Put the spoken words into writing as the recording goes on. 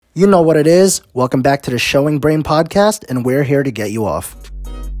You know what it is. Welcome back to the Showing Brain podcast, and we're here to get you off.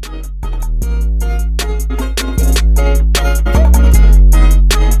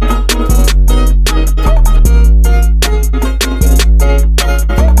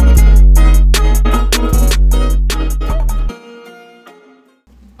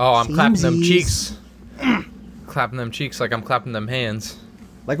 Oh, I'm clapping them cheeks. Clapping them cheeks like I'm clapping them hands.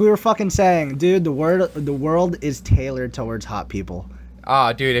 Like we were fucking saying, dude, the world is tailored towards hot people.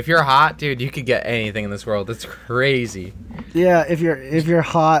 Oh, dude, if you're hot, dude, you could get anything in this world. It's crazy. Yeah, if you're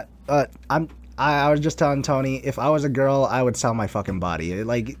hot, I was just telling Tony, if I was a girl, I would sell my fucking body.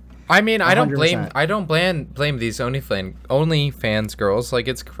 Like, I mean, 100%. I don't blame these OnlyFans girls. Like,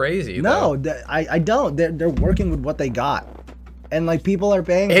 it's crazy. No, I don't. They're working with what they got, and like people are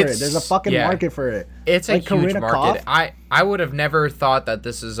paying for it. There's a fucking market for it. It's like a huge Karina market. Koff, I would have never thought that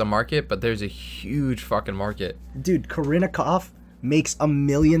this is a market, but there's a huge fucking market. Dude, Karina Koff makes $1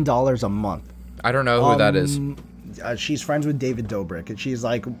 million a month. I don't know who that is. She's friends with David Dobrik, and she's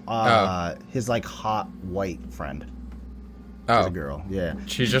like his like hot white friend. She's a girl, yeah.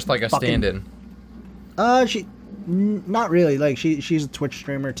 She's just like a stand-in. Not really. Like she's a Twitch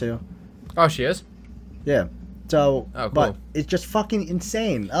streamer too. Oh, she is? Yeah. So, cool. But it's just fucking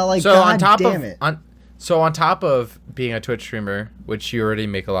insane. Like, so God damn it. On top of being a Twitch streamer, which you already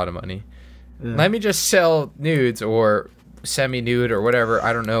make a lot of money, let me just sell nudes or semi-nude or whatever.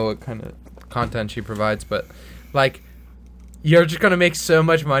 I don't know what kind of content she provides, but like, you're just gonna make so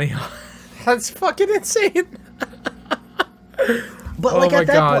much money. That's fucking insane. But like at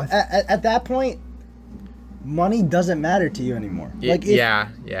that point, money doesn't matter to you anymore. Like yeah.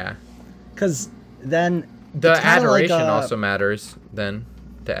 Because then the adoration also matters. Then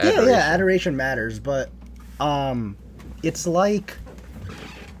the adoration. Yeah, adoration matters, but it's like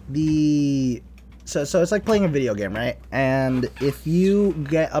So it's like playing a video game, right? And if you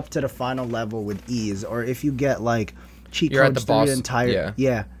get up to the final level with ease, or if you get like cheat codes through the entire,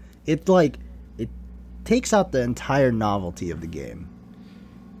 it takes out the entire novelty of the game.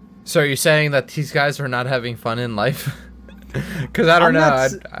 So are you saying that these guys are not having fun in life? Because I don't know.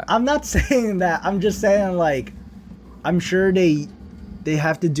 I'm not saying that. I'm just saying, like, I'm sure they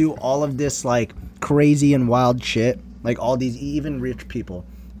have to do all of this like crazy and wild shit, like all these even rich people.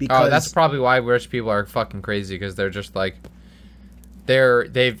 Because that's probably why rich people are fucking crazy, because they're just like,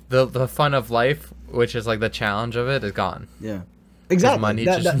 the fun of life, which is like the challenge of it, is gone. Yeah, exactly.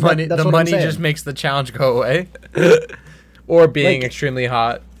 The money just makes the challenge go away, or being extremely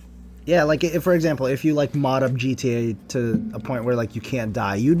hot. Yeah, like if, for example, if you like mod up GTA to a point where like you can't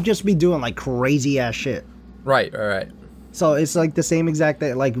die, you'd just be doing like crazy ass shit. Right. So it's like the same exact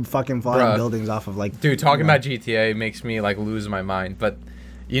thing, like fucking flying buildings off of like. Dude, talking about GTA makes me like lose my mind, but.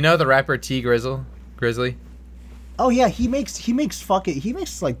 You know the rapper T Grizzly? Oh yeah, he makes like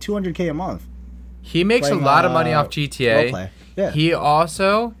 $200K a month. He makes a lot of money off GTA. Roleplay. Yeah. He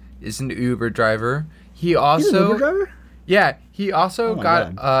also is an Uber driver. He's an Uber driver? Yeah, he also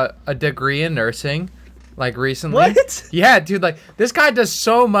got a degree in nursing, like recently. What? Yeah, dude, like this guy does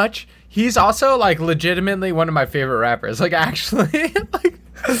so much. He's also like legitimately one of my favorite rappers. Like actually,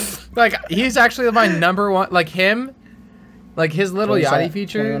 like he's actually my number one. Like him. Like his little Yachty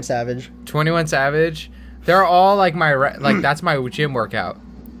feature, 21 Savage, they're all like that's my gym workout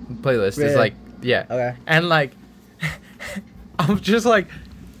playlist. Is like okay, and like I'm just like,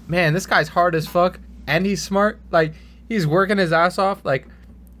 man, this guy's hard as fuck, and he's smart. Like he's working his ass off. Like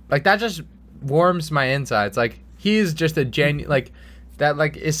that just warms my insides. Like he's just a genuine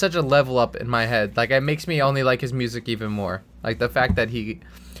that is such a level up in my head. Like it makes me only like his music even more. Like the fact that he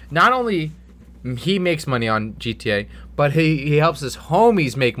not only he makes money on GTA, but he helps his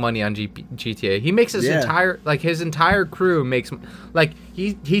homies make money on GTA. He makes his entire crew makes like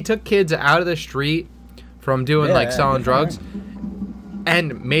he took kids out of the street from doing selling drugs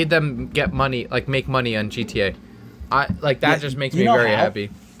and made them get money, like make money on GTA. That just makes me very happy.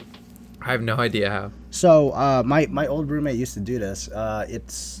 I have no idea how. So my old roommate used to do this.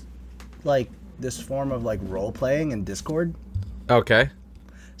 It's like this form of like role playing in Discord. Okay.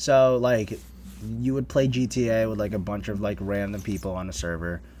 So like you would play GTA with like a bunch of like random people on a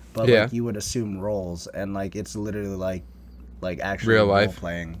server, but like you would assume roles, and like it's literally like actually real life role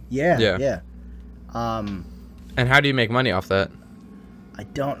playing. Yeah. And how do you make money off that? I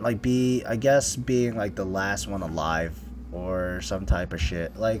don't like I guess being like the last one alive or some type of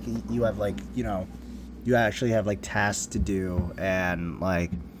shit. Like you have like, you know, you actually have like tasks to do and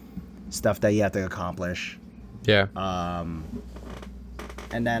like stuff that you have to accomplish. Yeah.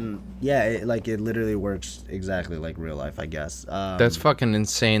 And then, it literally works exactly like real life, I guess. That's fucking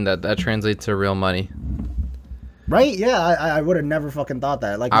insane that translates to real money. Right? Yeah, I would have never fucking thought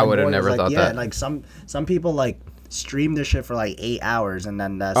that. Like I my would have boy was never like, thought yeah, that. like some people like stream this shit for like 8 hours and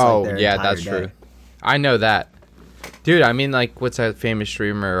then that's like Oh, their yeah, entire that's day. true. I know that. Dude, I mean, like, what's that famous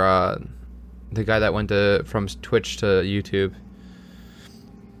streamer, the guy that went from Twitch to YouTube?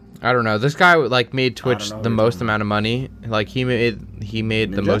 I don't know. This guy, like, made I don't Twitch know who the you're most talking amount of money. Like, he made the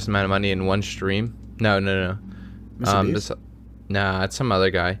Ninja? most amount of money in one stream. No. Mr. Beast? Nah, it's some other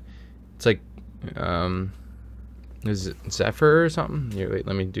guy. It's like, is it Zephyr or something? Here, wait,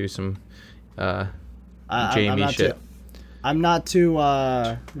 let me do some, I'm Jamie not shit. I'm not too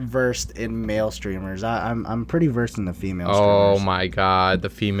versed in male streamers. I'm pretty versed in the female Oh streamers. my god, the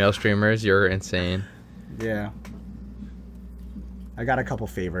female streamers, you're insane. Yeah. I got a couple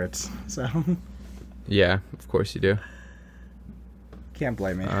favorites, so Yeah, of course you do. can't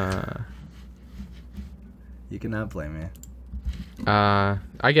blame me. You cannot blame me.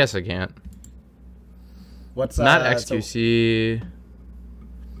 I guess I can't. What's Not so- XQC.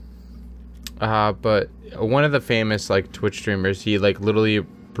 But one of the famous like Twitch streamers, he like literally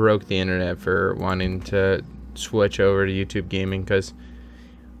broke the internet for wanting to switch over to YouTube gaming because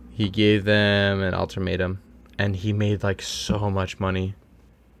he gave them an ultimatum, and he made like so much money.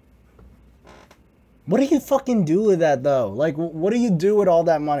 What do you fucking do with that though? Like, what do you do with all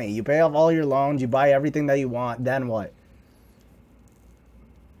that money? You pay off all your loans, you buy everything that you want, then what?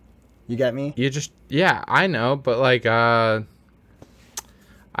 You get me? You just, yeah, I know, but like, I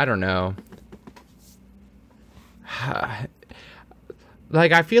don't know.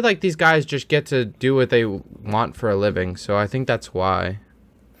 Like, I feel like these guys just get to do what they want for a living, so I think that's why.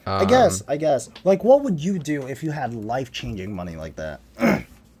 I guess. Like, what would you do if you had life-changing money like that?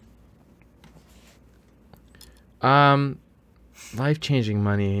 Life-changing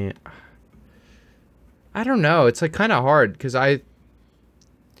money. I don't know. It's like kind of hard because I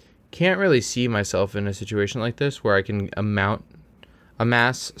can't really see myself in a situation like this where I can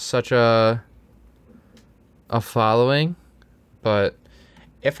amass such a following. But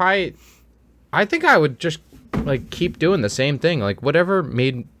if I think I would just like keep doing the same thing, like whatever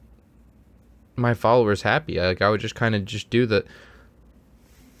made my followers happy. Like I would just kind of just do the.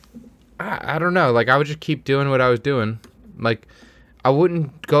 I don't know. Like I would just keep doing what I was doing. Like I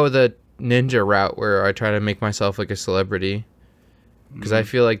wouldn't go the ninja route where I try to make myself like a celebrity, because I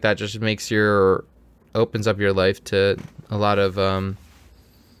feel like that just opens up your life to a lot of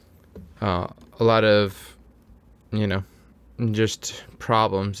you know, just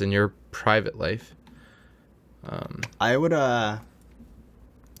problems in your private life. I would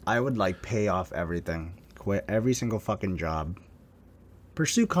like pay off everything, quit every single fucking job,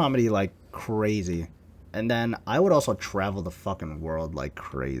 pursue comedy like crazy, and then I would also travel the fucking world like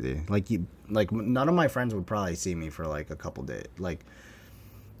crazy. Like none of my friends would probably see me for like a couple days, like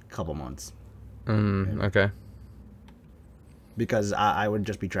a couple months, Okay. because I would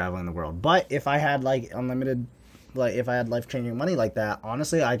just be traveling the world. But if I had like unlimited, like if I had life-changing money like that,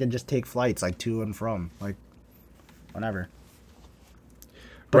 honestly, I could just take flights like to and from, like whenever.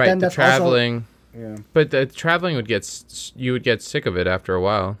 But Right, then the that's also- traveling. Yeah. But the traveling you would get sick of it after a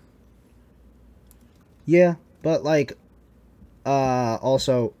while. Yeah, but like,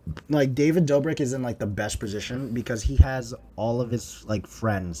 also, like David Dobrik is in like the best position because he has all of his like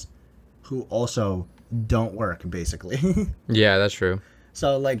friends who also don't work basically. Yeah, that's true.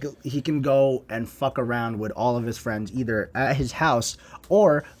 So like he can go and fuck around with all of his friends either at his house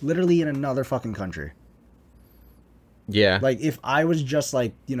or literally in another fucking country. Yeah. Like if I was just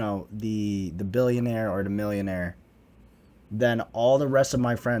like, you know, the billionaire or the millionaire, then all the rest of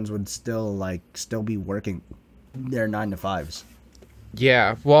my friends would still be working their 9 to 5s.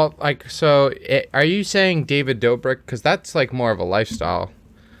 Yeah, well, like, so, are you saying David Dobrik? Because that's, like, more of a lifestyle.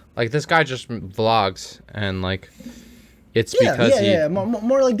 Like, this guy just vlogs, and, like, it's because he... Yeah,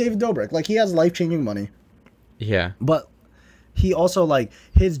 more like David Dobrik. Like, he has life-changing money. Yeah. But he also, like,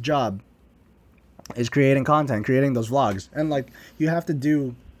 his job is creating content, creating those vlogs. And, like, you have to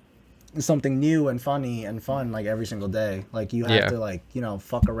do something new and funny and fun, like, every single day. Like, you have to, like, you know,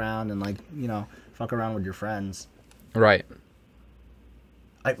 fuck around and, like, you know, fuck around with your friends. Right.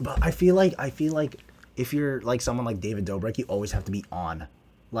 But I feel like if you're like someone like David Dobrik, you always have to be on.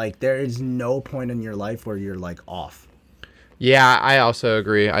 Like there is no point in your life where you're like off. Yeah, I also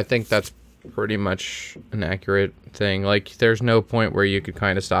agree. I think that's pretty much an accurate thing. Like, there's no point where you could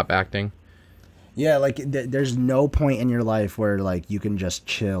kind of stop acting. Yeah, like there's no point in your life where like you can just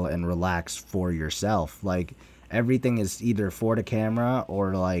chill and relax for yourself. Like everything is either for the camera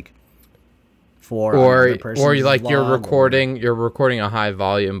or like for another person's or like you're vlog recording a high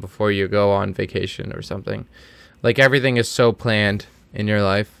volume before you go on vacation or something. Like everything is so planned in your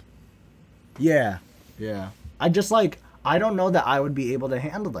life. Yeah. I just like I don't know that I would be able to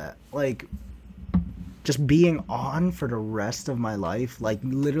handle that. Like just being on for the rest of my life, like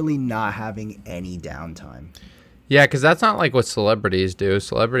literally not having any downtime. Yeah, because that's not like what celebrities do.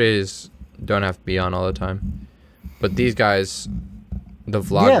 Celebrities don't have to be on all the time, but these guys, the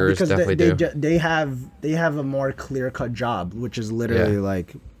vloggers, definitely do. They have a more clear cut job, which is literally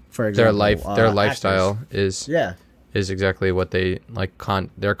like, for example, their lifestyle actors. is exactly what they like.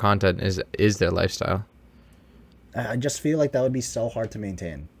 Their content is their lifestyle. I just feel like that would be so hard to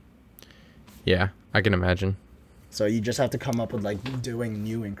maintain. Yeah, I can imagine. So you just have to come up with like doing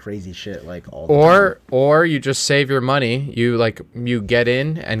new and crazy shit like all the time. Or you just save your money. You get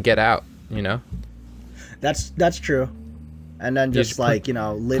in and get out, you know? That's true. And then just like,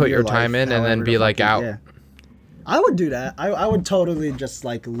 live put your life time in and then be like out. Yeah. I would do that. I would totally just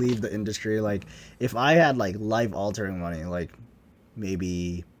like leave the industry. Like if I had like life altering money, like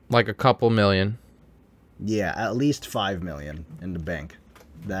maybe like a couple million. Yeah, at least 5 million in the bank.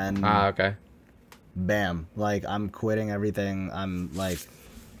 Then okay. Bam. Like I'm quitting everything. I'm like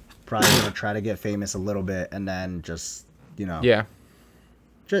probably gonna try to get famous a little bit and then just Yeah.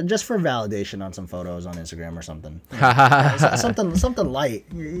 Just for validation on some photos on Instagram or something. Something light.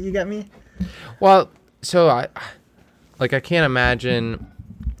 You get me? Well, so I can't imagine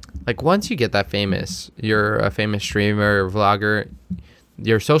like once you get that famous, you're a famous streamer or vlogger,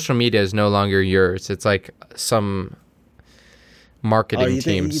 your social media is no longer yours. It's like some marketing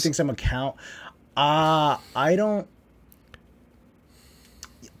teams. You think some account? I don't.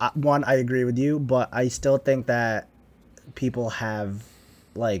 One, I agree with you, but I still think that people have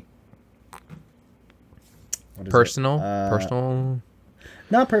like personal,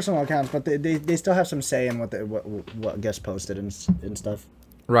 not personal accounts, but they still have some say in what gets posted and stuff.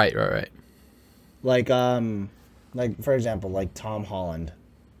 Right. Like for example, like Tom Holland,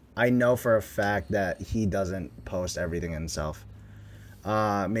 I know for a fact that he doesn't post everything himself.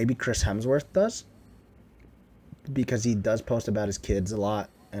 Maybe Chris Hemsworth does, because he does post about his kids a lot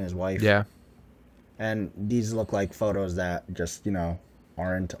and his wife. Yeah. And these look like photos that just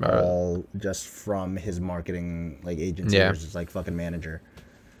aren't all just from his marketing like agency or just like fucking manager.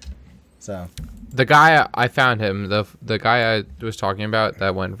 So the guy I found him, the guy I was talking about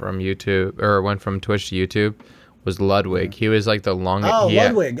that went from Twitch to YouTube was Ludwig. He was like the longest. Oh,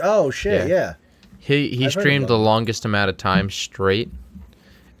 Ludwig. Oh shit, yeah. He streamed the longest amount of time straight,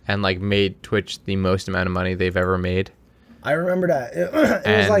 and like made Twitch the most amount of money they've ever made. I remember that. It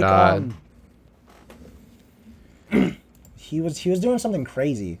was like he was doing something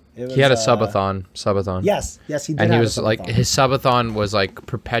crazy. He had a subathon. Yes, he did. And he was like his subathon was like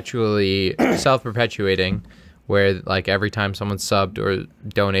perpetually self-perpetuating, where like every time someone subbed or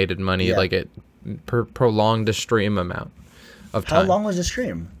donated money, like it prolonged the stream amount of time. How long was the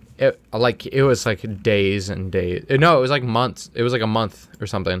stream? It was like days and days. No, it was like months. It was like a month or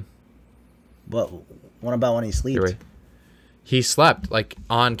something. What about when he slept? He slept like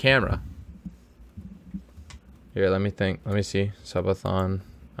on camera. Here, let me think. Let me see. Subathon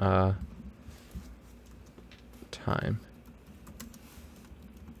time.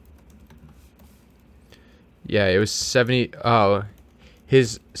 Yeah, it was 70. Oh,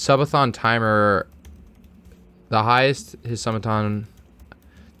 his subathon timer, the highest his subathon,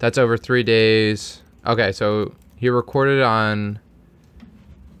 that's over 3 days. Okay, so he recorded on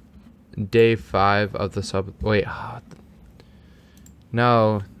day 5 of the sub. Wait,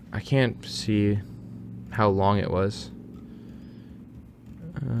 no, I can't see how long it was.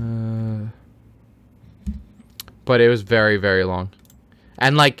 But it was very, very long.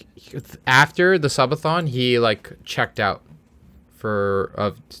 And like after the subathon, he like checked out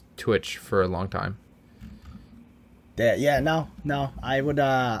of Twitch for a long time. No. I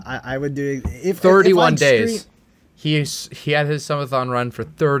would do if 31 days. He had his subathon run for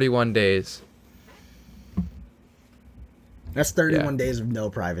 31 days. That's 31 days of no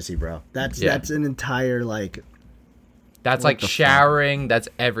privacy, bro. That's an entire like. That's like showering. That's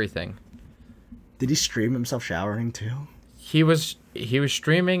everything. Did he stream himself showering too? He was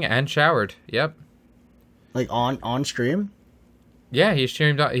streaming and showered. Yep. Like on stream? Yeah, he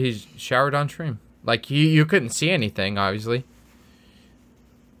showered on stream. Like you couldn't see anything, obviously.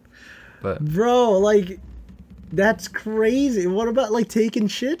 But bro, like that's crazy. What about like taking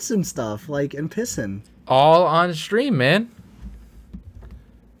shits and stuff, like and pissing? All on stream, man.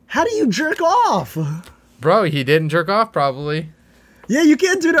 How do you jerk off? Bro, he didn't jerk off probably. Yeah, you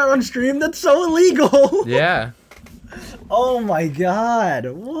can't do that on stream. That's so illegal. Yeah. Oh my god.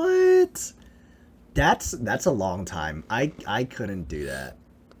 What? That's a long time. I couldn't do that.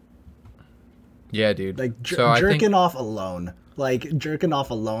 Yeah, dude. Like jerking off alone. Like jerking off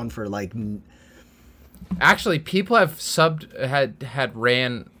alone for like Actually, people have had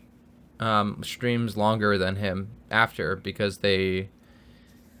ran streams longer than him after because they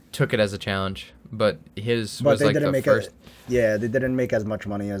took it as a challenge. But his But was they like didn't the make first. yeah, they didn't make as much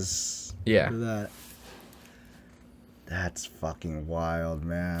money as Yeah. that. That's fucking wild,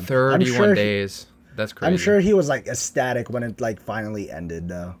 man. 31 days. That's crazy. I'm sure he was like ecstatic when it like finally ended,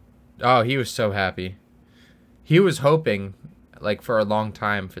 though. Oh, he was so happy. He was hoping, like, for a long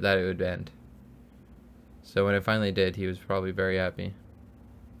time for that it would end. So when it finally did, he was probably very happy.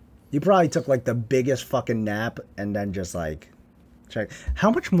 He probably took like the biggest fucking nap and then just like check.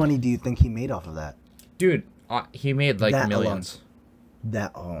 How much money do you think he made off of that? Dude, he made like That millions.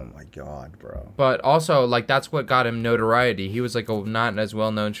 Oh my god, bro. But also, like, that's what got him notoriety. He was like a not as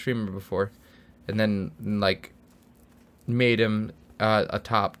well-known streamer before, and then like made him a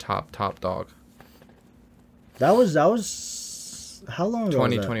top dog. That was how long ago?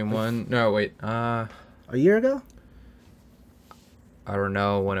 2021. No, wait. A year ago? I don't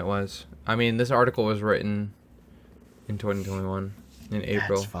know when it was. I mean, this article was written in 2021 in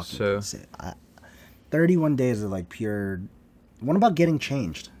April. So insane. 31 days of like pure. What about getting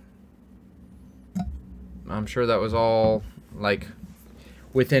changed? I'm sure that was all like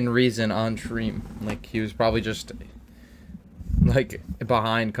within reason on stream. Like he was probably just like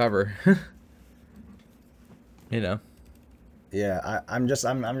behind cover. You know. Yeah, I'm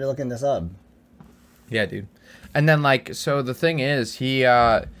looking this up. Yeah, dude. And then like so the thing is he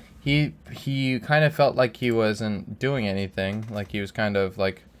kind of felt like he wasn't doing anything. Like he was kind of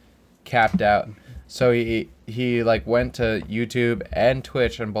like capped out. So he like went to YouTube and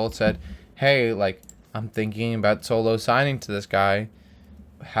Twitch and both said, "Hey, like I'm thinking about solo signing to this guy.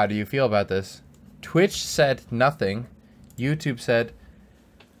 How do you feel about this?" Twitch said nothing. YouTube said,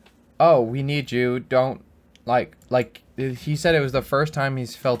 "Oh, we need you. Don't like he said it was the first time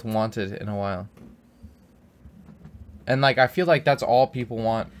he's felt wanted in a while." And like I feel like that's all people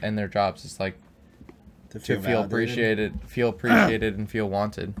want in their jobs. It's like to feel appreciated and feel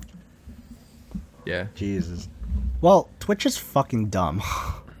wanted. Yeah. Jesus. Well, Twitch is fucking dumb.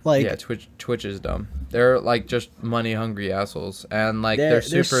 Like yeah, Twitch is dumb. They're like just money hungry assholes, and like they're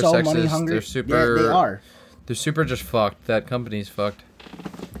super so sexist. money hungry. They're super. Yeah, they are. They're super just fucked. That company's fucked.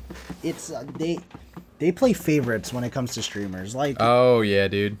 It's they play favorites when it comes to streamers. Like oh yeah,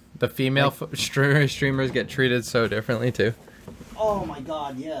 dude. The female streamers get treated so differently too. Oh my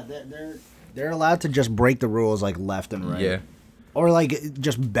god, yeah. They're allowed to just break the rules like left and right. Yeah. Or like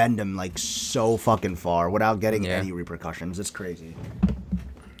just bend them like so fucking far without getting Yeah. any repercussions. It's crazy.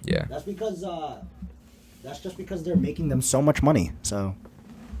 Yeah. That's just because they're making them so much money. So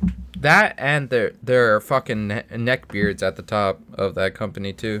That and there are fucking neckbeards at the top of that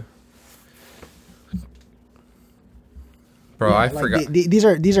company too. Bro, yeah, I like, forgot.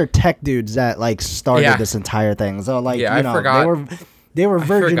 These are tech dudes that like started Yeah. this entire thing. So like Yeah, you I know, forgot. they were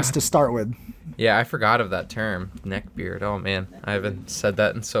virgins forgot. to start with. Yeah, I forgot of that term, neckbeard. Oh man, I haven't said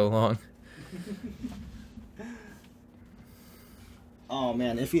that in so long. Oh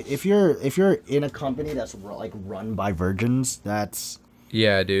man, if you're in a company that's like run by virgins, that's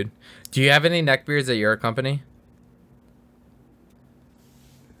Yeah, dude. Do you have any neckbeards at your company?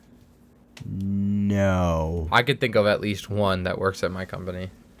 no. I could think of at least one that works at my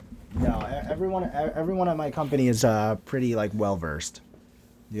company. No, everyone at my company is pretty like well versed.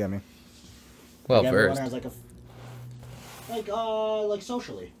 You get me? Well Like, versed. everyone has like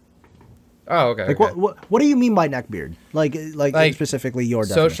socially. Oh, okay. Like okay. what do you mean by neckbeard? Like specifically your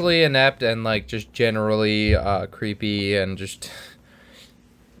definition. Socially inept and like just generally creepy and just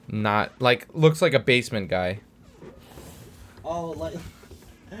not like looks like a basement guy. Oh, like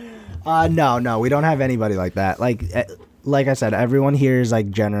no, we don't have anybody like that. Like I said, everyone here is like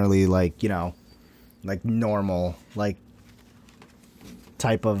generally like, you know, like normal, like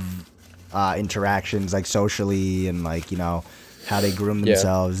type of interactions like socially and like, you know, how they groom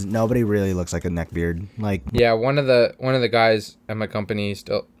themselves. Yeah. Nobody really looks like a neckbeard. Like yeah, one of the guys at my company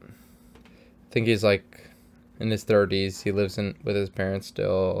still I think he's like in his 30s. He lives with his parents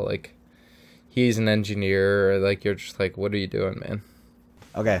still. Like he's an engineer. Like you're just like, what are you doing, man?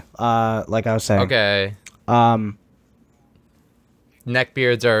 Okay. Like I was saying. Okay.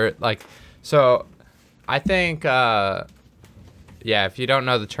 Neckbeards are like so I think yeah, if you don't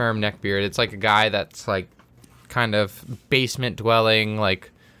know the term neckbeard, it's like a guy that's like kind of basement dwelling, like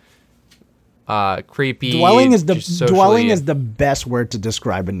creepy. Dwelling is the best word to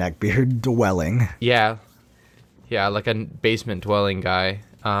describe a neckbeard. Dwelling. Yeah, like a basement dwelling guy.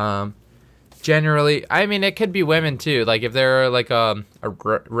 Generally, I mean, it could be women too. Like if they're like a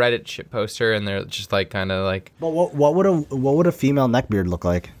Reddit shit poster and they're just like kind of like. But what would a female neckbeard look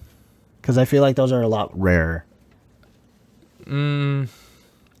like? Because I feel like those are a lot rarer. I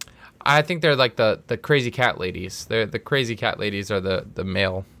think they're like the crazy cat ladies. The crazy cat ladies are the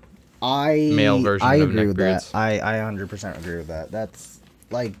male version I of agree with that. neckbeards. I 100% agree with that. That's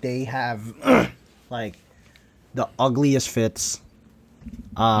like they have like the ugliest fits.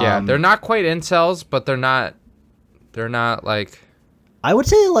 Yeah, they're not quite incels, but they're not like. I would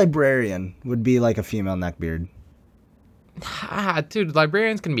say a librarian would be like a female neckbeard. Dude,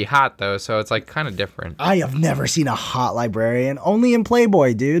 librarians can be hot though, so it's like kind of different. I have never seen a hot librarian. Only in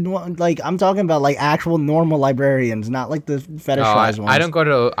Playboy, dude. Like I'm talking about like actual normal librarians, not like the fetishized ones. I don't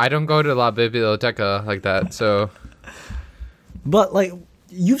go to La Biblioteca like that. So, but like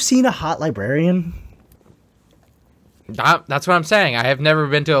you've seen a hot librarian? that's what I'm saying. I have never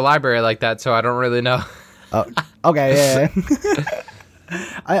been to a library like that, so I don't really know. Oh, okay, yeah.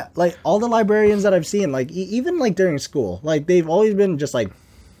 I like all the librarians that I've seen, like even like during school, like they've always been just like.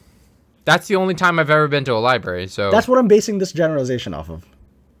 That's the only time I've ever been to a library, so. That's what I'm basing this generalization off of.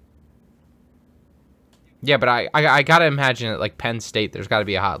 Yeah, but I gotta imagine at like Penn State, there's got to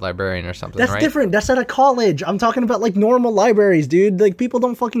be a hot librarian or something. That's right? different. That's at a college. I'm talking about like normal libraries, dude. Like people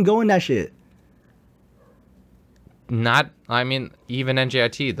don't fucking go in that shit. I mean, even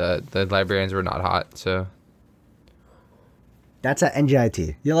NJIT, the librarians were not hot, so. That's at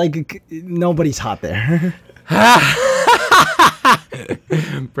NJIT. You're like, nobody's hot there.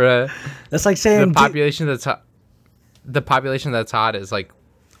 Bruh. That's like saying the population that's hot is like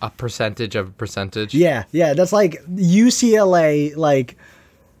a percentage of a percentage. Yeah. That's like UCLA, like,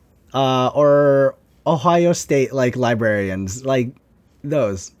 or Ohio State, like librarians, like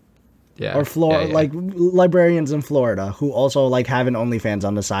those. Yeah. Or like librarians in Florida who also like have an OnlyFans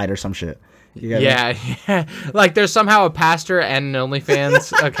on the side or some shit. Yeah. Like there's somehow a pastor and an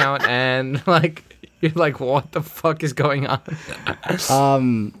OnlyFans account, and like you're like, what the fuck is going on?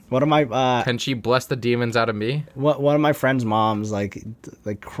 One of my can she bless the demons out of me? One of my friend's moms like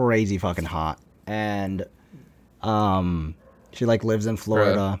crazy fucking hot, and she like lives in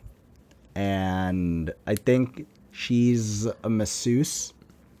Florida, and I think she's a masseuse.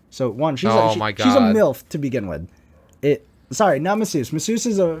 So one, she's my God. She's a MILF to begin with. Sorry, not masseuse. Masseuse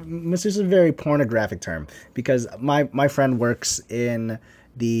is a very pornographic term because my friend works in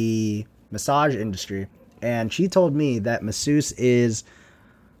the massage industry, and she told me that masseuse is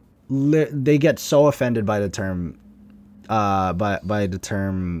they get so offended by the term by the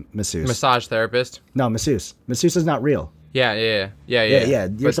term masseuse. Massage therapist? No, masseuse. Masseuse is not real. Yeah.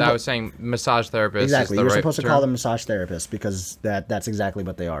 But I was saying massage therapist. Exactly. You're supposed to call them massage therapists because that's exactly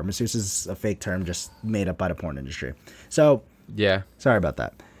what they are. Masseuse is a fake term just made up by the porn industry. So, yeah. Sorry about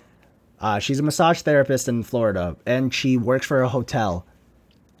that. She's a massage therapist in Florida, and she works for a hotel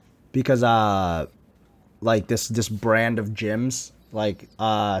because like this brand of gyms like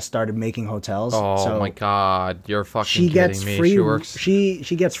started making hotels. Oh so my God, you're fucking kidding me.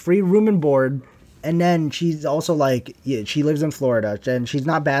 She gets free room and board. And then she's also like, she lives in Florida, and she's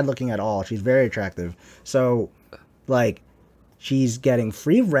not bad looking at all. She's very attractive. So, like, she's getting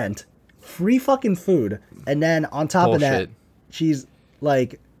free rent, free fucking food, and then on top of that, she's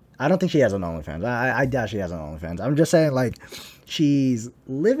like, I don't think she has an OnlyFans. I doubt she has an OnlyFans. I'm just saying, like, she's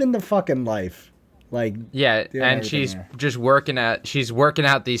living the fucking life. Like, yeah, and she's just working out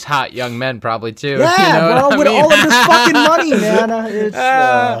these hot young men probably too. Yeah, you know bro, with all of this fucking money, man. It's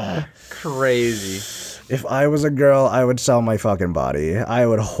crazy. If I was a girl, I would sell my fucking body. I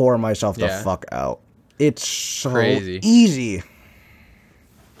would whore myself the fuck out. It's so crazy. Easy.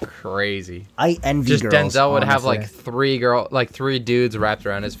 Crazy. I envy just girls. Denzel would honestly. have like three dudes wrapped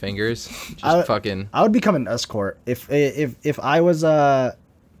around his fingers. Fucking. I would become an escort if I was a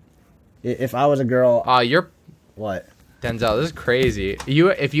girl. You're What? Denzel, this is crazy.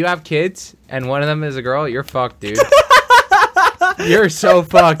 If you have kids and one of them is a girl, you're fucked, dude. You're so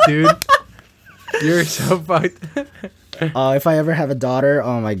fucked, dude. You're so fucked. If I ever have a daughter,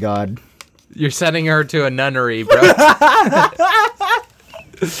 oh my God. You're sending her to a nunnery, bro.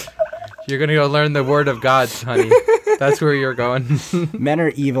 You're gonna go learn the word of God, honey. That's where you're going. Men are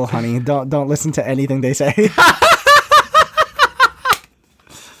evil, honey. Don't listen to anything they say.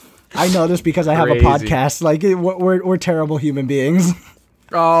 I know this because I have a podcast. Like we're terrible human beings.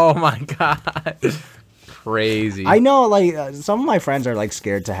 Oh my God. Crazy. I know, like some of my friends are like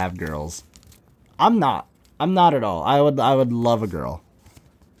scared to have girls. I'm not at all. I would love a girl.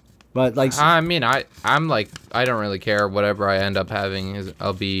 But like, I mean, I'm like, I don't really care. Whatever I end up having,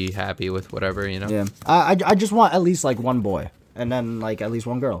 I'll be happy with whatever, you know. Yeah. I just want at least like one boy, and then like at least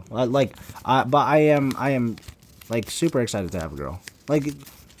one girl. But I am like super excited to have a girl. Like,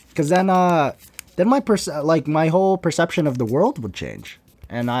 cause then my whole perception of the world would change,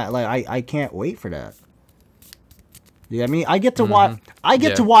 and I can't wait for that. You get me? I get to watch. I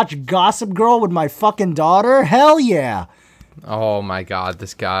get to watch Gossip Girl with my fucking daughter. Hell yeah! Oh my god,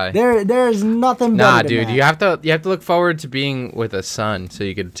 this guy. There's nothing better. Nah, than dude, that. you have to look forward to being with a son so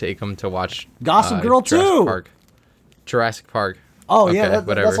you could take him to watch Gossip Girl too. Jurassic Park. Oh okay, yeah,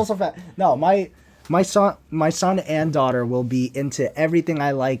 whatever. that's also fat. No, my son and daughter will be into everything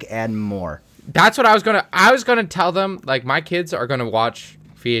I like and more. That's what I was gonna tell them. Like, my kids are gonna watch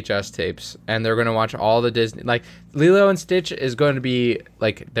VHS tapes and they're gonna watch all the Disney, like Lilo and Stitch is going to be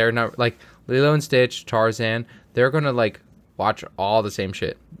like, they're not like Lilo and Stitch, Tarzan. They're gonna like watch all the same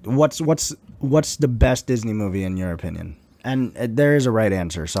shit. What's the best Disney movie in your opinion? And there is a right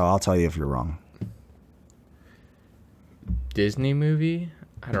answer, so I'll tell you if you're wrong. Disney movie?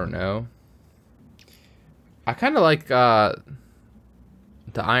 I don't know. I kind of like the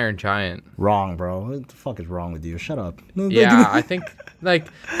Iron Giant. Wrong, bro. What the fuck is wrong with you? Shut up. Yeah, I think like,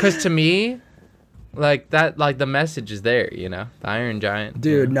 cause to me, like that, like the message is there, you know, the Iron Giant.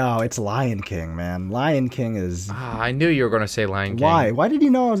 Dude, you know? no, it's Lion King, man. Lion King is. I knew you were gonna say Lion King. Why? Why did you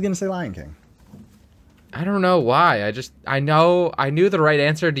know I was gonna say Lion King? I don't know why. I knew the right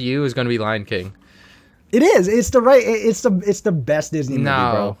answer to you was gonna be Lion King. It is. It's the right. It's the best Disney movie,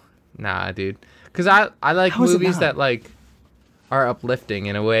 bro. Nah, dude. Cause I like movies that like are uplifting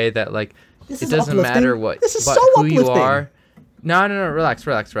in a way that like it doesn't matter what this is but so who uplifting. You are. No, relax.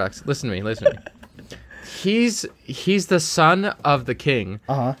 Listen to me. He's the son of the king.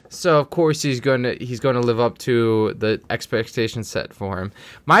 So of course he's gonna live up to the expectations set for him.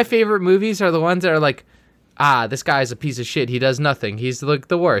 My favorite movies are the ones that are like, this guy's a piece of shit. He does nothing. He's like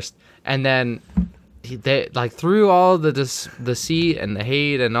the worst. And then they like through all the deceit and the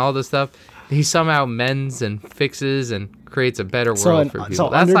hate and all this stuff, he somehow mends and fixes and creates a better world for people. So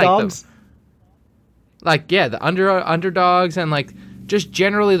that's underdogs? the underdogs and like just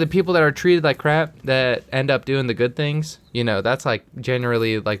generally the people that are treated like crap that end up doing the good things. You know, that's like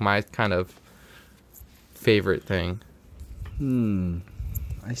generally like my kind of favorite thing.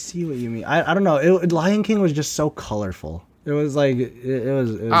 I see what you mean. I don't know. Lion King was just so colorful. It was like it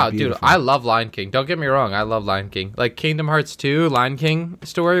was beautiful. Dude, I love Lion King. Don't get me wrong, I love Lion King. Like Kingdom Hearts 2, Lion King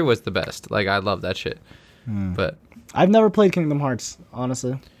story was the best. Like I love that shit. But I've never played Kingdom Hearts,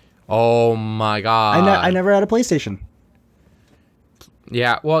 honestly. Oh my god. I never had a PlayStation.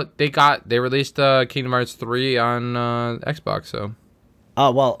 Yeah, well, they released Kingdom Hearts 3 on Xbox, so.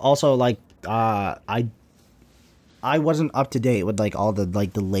 Well, also like I wasn't up to date with like all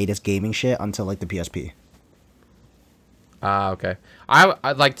the latest gaming shit until like the PSP. Okay.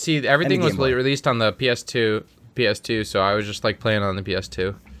 I like see everything was Game Boy. released on the PS2, so I was just like playing on the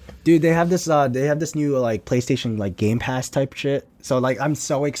PS2. Dude, they have this new like PlayStation like Game Pass type shit. So like I'm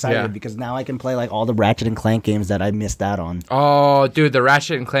so excited because now I can play like all the Ratchet and Clank games that I missed out on. Oh, dude, the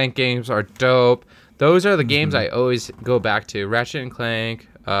Ratchet and Clank games are dope. Those are the games I always go back to. Ratchet and Clank,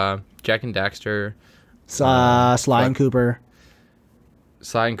 Jack and Daxter, Sly and Cooper.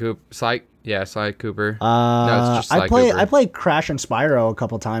 Sly Cooper. No, it's just Sly Cooper. I played Crash and Spyro a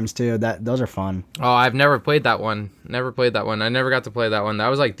couple times too. Those are fun. Oh, I've never played that one. I never got to play that one. That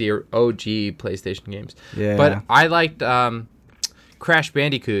was like the OG PlayStation games. Yeah. But I liked Crash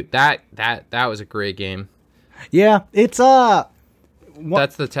Bandicoot. That was a great game. Yeah, it's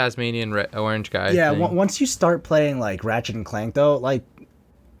that's the Tasmanian orange guy. Yeah, thing. Once you start playing like Ratchet and Clank though, like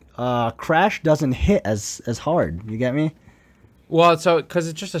Crash doesn't hit as hard. You get me? Well, so because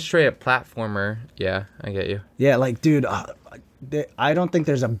it's just a straight up platformer. Yeah, I get you. Yeah, like dude, I don't think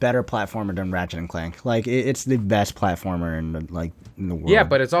there's a better platformer than Ratchet and Clank. Like it's the best platformer in the world. Yeah,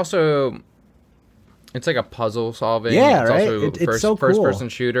 but it's also it's like a puzzle solving. Yeah, it's right. Also It's so cool. first person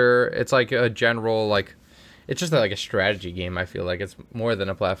shooter. It's like a general like. It's just like a strategy game. I feel like it's more than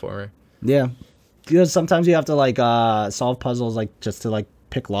a platformer. Yeah, because sometimes you have to like solve puzzles like just to like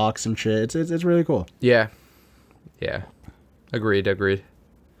pick locks and shit. It's really cool. Yeah. Agreed.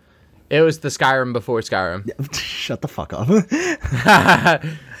 It was the Skyrim before Skyrim. Shut the fuck up. But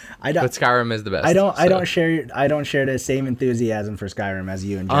Skyrim is the best. I don't share the same enthusiasm for Skyrim as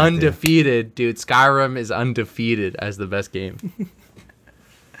you and Jack undefeated, dude. Skyrim is undefeated as the best game.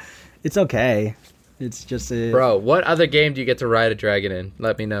 It's okay. It's just Bro, what other game do you get to ride a dragon in?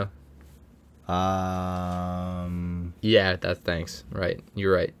 Let me know. Yeah, thanks. Right.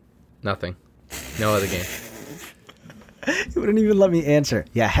 You're right. Nothing. No other game. You wouldn't even let me answer.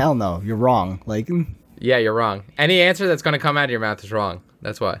 Yeah, hell no. You're wrong. Like. Yeah, you're wrong. Any answer that's gonna come out of your mouth is wrong.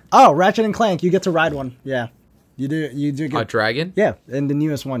 That's why. Oh, Ratchet and Clank. You get to ride one. Yeah. You do get a dragon? Yeah, in the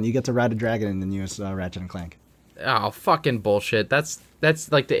newest one, you get to ride a dragon in the newest Ratchet and Clank. Oh, fucking bullshit. That's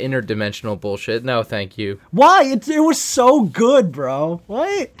like the interdimensional bullshit. No, thank you. Why? It was so good, bro.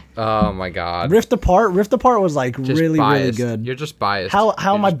 What? Oh my god. Rift Apart was like Just really biased. good. You're just biased. How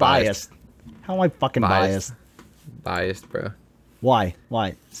You're am I just biased? How am I fucking biased? Biased, bro. Why?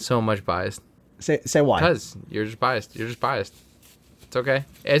 Why? So much biased. Say why? Because you're just biased. You're just biased. It's okay.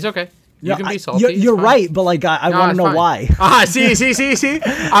 It's okay. You No, can be salty. You're right, but like I want to know why. See.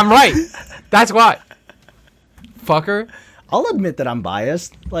 I'm right. That's why. Fucker. I'll admit that I'm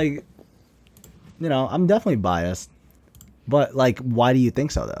biased. Like, you know, I'm definitely biased. But like, why do you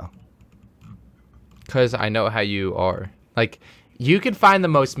think so though? Because I know how you are. Like, you can find the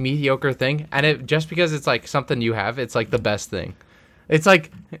most mediocre thing, and it just because it's like something you have, it's like the best thing. It's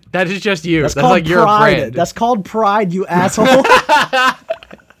like that is just you. That's called like your pride. brand. That's called pride, you asshole.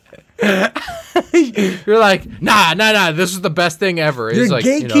 You're like, nah. This is the best thing ever. It's You're like,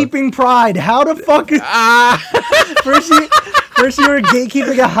 gatekeeping pride. How the fuck? First you were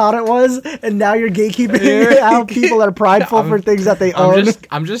gatekeeping how hot it was, and now you're gatekeeping how people are prideful for things that they own.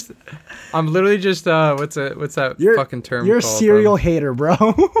 I'm literally just what's that fucking term? You're called? A serial hater, bro.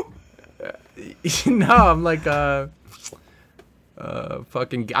 No, I'm like fucking.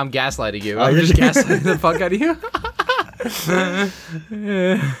 I'm gaslighting you. I'm just gaslighting the fuck out of you.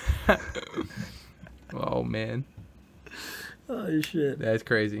 Oh man. Oh shit. That's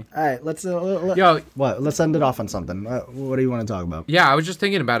crazy. All right, let's let's end it off on something. What do you want to talk about? Yeah, I was just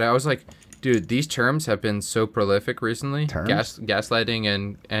thinking about it. I was like, dude, these terms have been so prolific recently. Gaslighting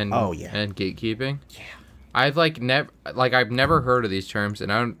and and gatekeeping. Yeah. I've I've never heard of these terms,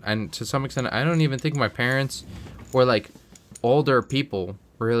 and to some extent I don't even think my parents or like older people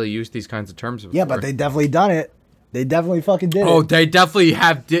really use these kinds of terms before. Yeah, but they definitely done it. They definitely fucking did it. Oh, they definitely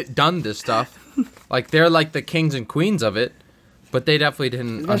have done this stuff. Like they're like the kings and queens of it, but they definitely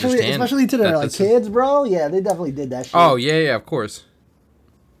didn't understand. Especially to their like kids, bro. Yeah, they definitely did that shit. Oh yeah, of course.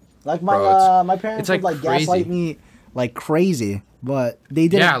 Like my parents would like crazy. gaslight me like crazy, but they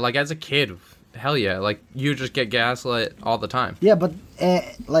didn't. Yeah, like as a kid, hell yeah, like you just get gaslit all the time. Yeah, but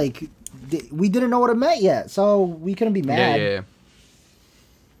like we didn't know what it meant yet, so we couldn't be mad.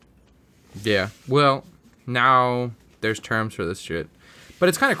 Yeah. Well, now there's terms for this shit, but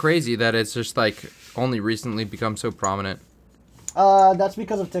it's kind of crazy that it's just like only recently become so prominent. That's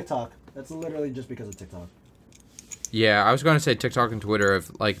because of TikTok. That's literally just because of TikTok. Yeah, I was going to say TikTok and Twitter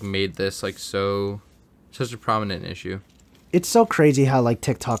have like made this like such a prominent issue. It's so crazy how like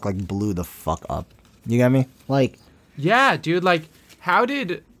TikTok like blew the fuck up. You get me? Like, yeah, dude. Like,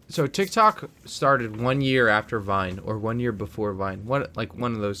 so TikTok started 1 year after Vine or 1 year before Vine. One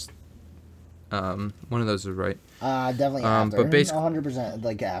of those is right. Definitely after. But basically, 100%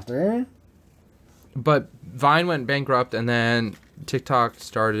 like after. But Vine went bankrupt, and then TikTok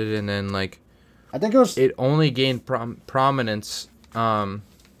started, and then like I think it only gained prominence.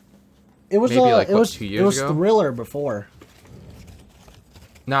 It was maybe like 2 years ago. It was Thriller before.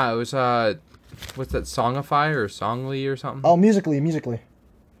 No, it was what's that, Songify or Songly or something? Oh, Musically.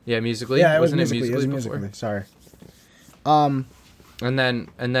 Yeah, Musically. Yeah, Wasn't it was Musically before? Musically. Sorry. And then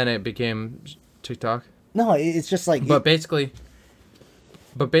it became TikTok. No, it's just like. But basically,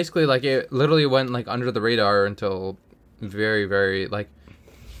 like it literally went like under the radar until very, very like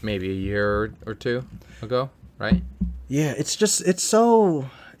maybe a year or two ago, right? Yeah, it's so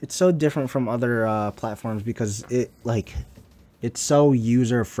different from other platforms because it's so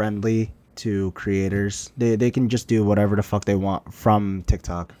user friendly to creators. They can just do whatever the fuck they want from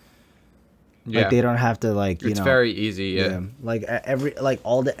TikTok. Yeah. Like they don't have to it's very easy. Yeah. Like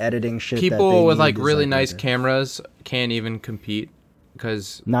all the editing shit. People with like really nice cameras can't even compete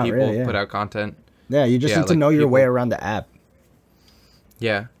because people put out content. Yeah, you just need to know your way around the app.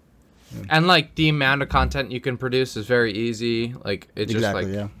 Yeah. And like the amount of content you can produce is very easy. Like it's just like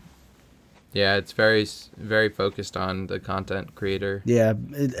yeah, it's very, very focused on the content creator. Yeah,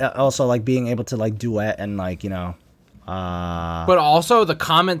 also like being able to like duet and like But also the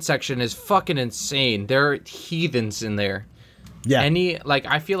comment section is fucking insane. There are heathens in there. Yeah.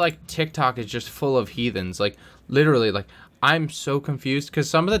 I feel like TikTok is just full of heathens. Like literally, like I'm so confused because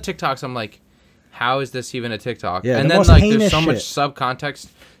some of the TikToks I'm like, how is this even a TikTok? Yeah, and then like there's so much subcontext.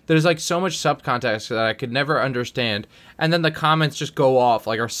 There's like so much subcontext that I could never understand. And then the comments just go off,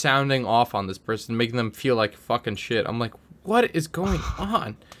 like are sounding off on this person, making them feel like fucking shit. I'm like, what is going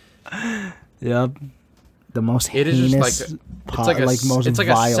on? Yep. The most heinous, it is just like it's like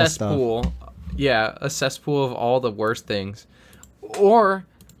a cesspool. Stuff. Yeah, a cesspool of all the worst things. Or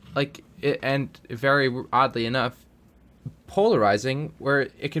like and very oddly enough, polarizing where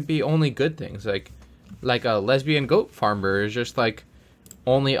it could be only good things. Like a lesbian goat farmer is just like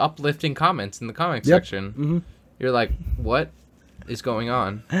only uplifting comments in the comment section. Mm-hmm. You're like, what is going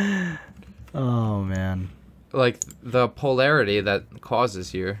on? Oh man. Like the polarity that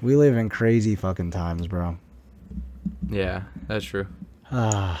causes here. We live in crazy fucking times, bro. Yeah, that's true.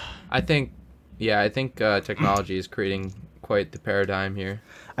 Ah. I think technology is creating quite the paradigm here.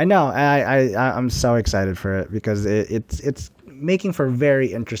 I know. I'm so excited for it because it's making for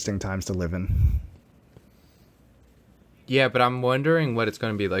very interesting times to live in. Yeah, but I'm wondering what it's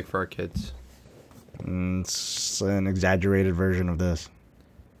going to be like for our kids. It's an exaggerated version of this.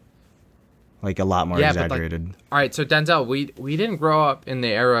 Like a lot more exaggerated. But all right, so Denzel, we didn't grow up in the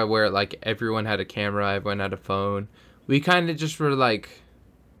era where like everyone had a camera, everyone had a phone. We kind of just were like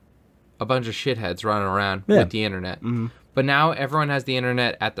a bunch of shitheads running around with the internet. Mm-hmm. But now everyone has the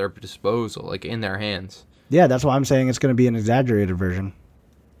internet at their disposal, like in their hands. Yeah, that's why I'm saying it's going to be an exaggerated version.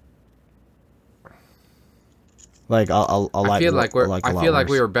 Like I feel like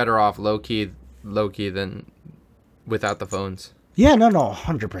we were better off low key than without the phones. Yeah, no,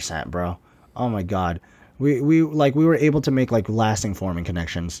 100%, bro. Oh my god, we were able to make like lasting forming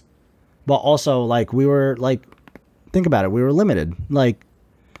connections, but also like we were like, think about it, we were limited. Like,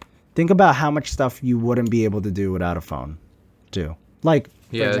 think about how much stuff you wouldn't be able to do without a phone, too. Like,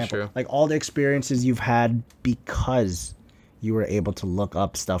 for example, that's true. Like all the experiences you've had because you were able to look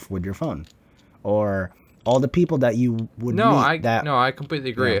up stuff with your phone, or all the people that you would meet. I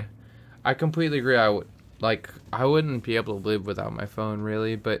completely agree. Yeah. I completely agree. I wouldn't be able to live without my phone,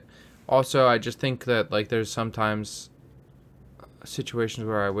 really. But also, I just think that like there's sometimes situations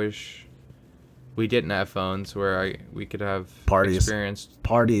where I wish we didn't have phones, where we could have parties,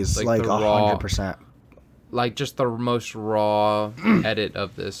 like 100%. Like just the most raw edit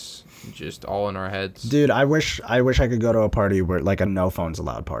of this, just all in our heads. Dude, I wish I could go to a party where like a no phones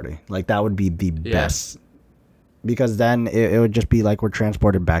allowed party. Like that would be the best. Because then it would just be like we're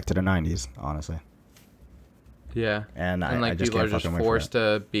transported back to the 90s, honestly. Yeah. And like I just people can't are just forced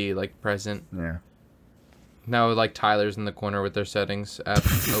to be like present. Yeah. Now like Tyler's in the corner with their settings app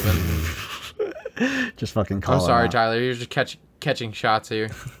open. Just fucking call I'm sorry, out. Tyler. You're just catching shots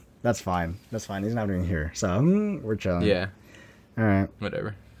here. That's fine. He's not even here. So we're chilling. Yeah. All right.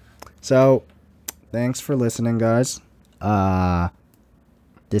 Whatever. So thanks for listening, guys.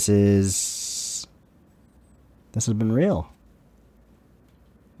 This has been real.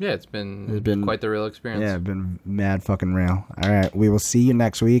 Yeah, it's been quite the real experience. Yeah, it's been mad fucking real. All right, we will see you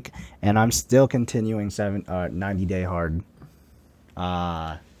next week, and I'm still continuing 90 Day Hard.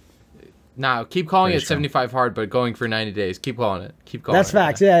 Now keep calling it 75 hard, but going for 90 days. Keep calling it. That's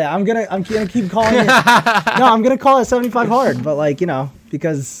facts. Yeah, I'm gonna keep calling it. No, I'm gonna call it 75 hard, but like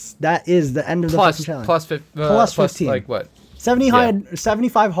because that is the end of the fucking challenge. Plus 15. Like what?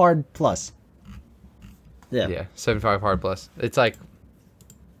 75 hard plus. Yeah. Yeah, 75 hard plus. It's like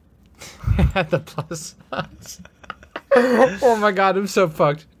the plus. Oh my god, I'm so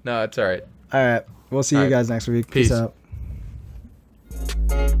fucked. No, it's all right. All right. We'll see you guys next week. Peace out.